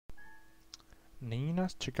Nyní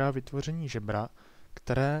nás čeká vytvoření žebra,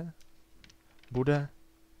 které bude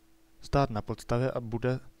stát na podstavě a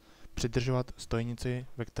bude přidržovat stojnici,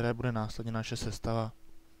 ve které bude následně naše sestava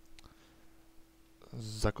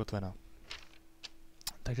zakotvena.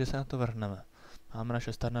 Takže se na to vrhneme. Máme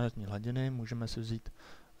naše standardní hladiny, můžeme si vzít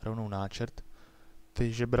rovnou náčrt.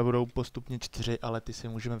 Ty žebra budou postupně 4, ale ty si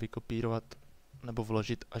můžeme vykopírovat nebo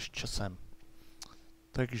vložit až časem.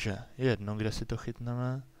 Takže je jedno, kde si to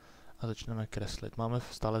chytneme a začneme kreslit. Máme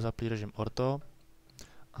stále zaplý režim orto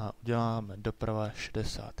a uděláme doprava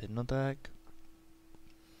 60 jednotek.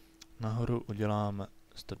 Nahoru uděláme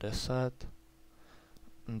 110,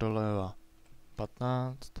 doleva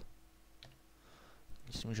 15.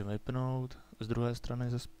 Si můžeme vypnout. Z druhé strany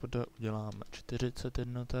ze spoda uděláme 40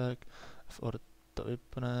 jednotek, v orto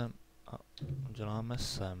vypneme a uděláme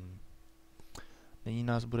sem. Nyní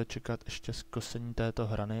nás bude čekat ještě zkosení této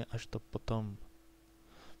hrany, až to potom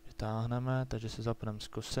vytáhneme, takže si zapneme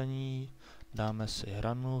zkosení, dáme si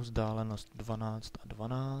hranu, vzdálenost 12 a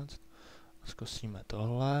 12, zkosíme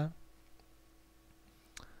tohle.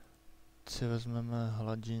 Si vezmeme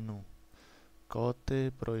hladinu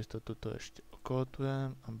kóty, pro jistotu to ještě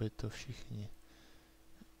okótujeme, aby to všichni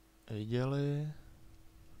viděli.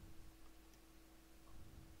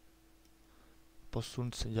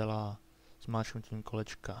 Posun se dělá zmáčknutím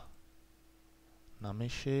kolečka na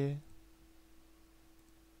myši.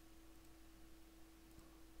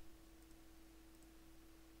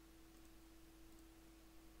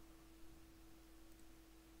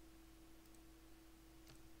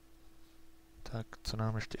 Tak, co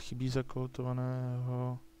nám ještě chybí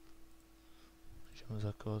zakótovaného? Můžeme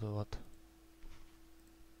zakótovat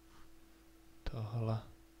tohle.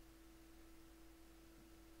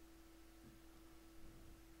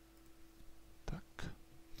 Tak.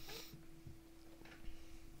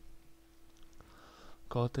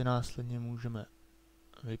 Kóty následně můžeme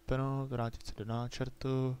vypnout, vrátit se do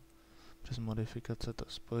náčrtu. Přes modifikace to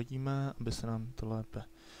spojíme, aby se nám to lépe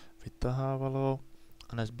vytahávalo.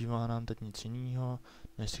 A nezbývá nám teď nic jiného,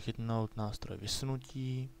 než si chytnout nástroj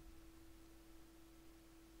vysunutí.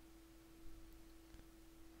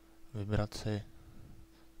 Vybrat si,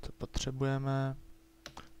 co potřebujeme.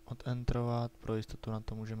 Odentrovat, pro jistotu na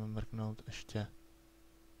to můžeme mrknout ještě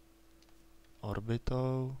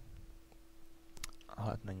orbitou.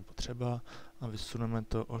 Ale není potřeba. A vysuneme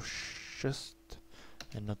to o 6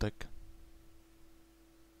 jednotek.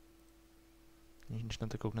 Když na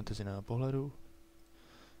to kouknete z jiného pohledu,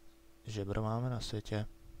 žebro máme na světě.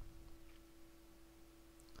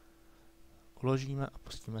 Uložíme a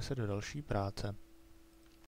pustíme se do další práce.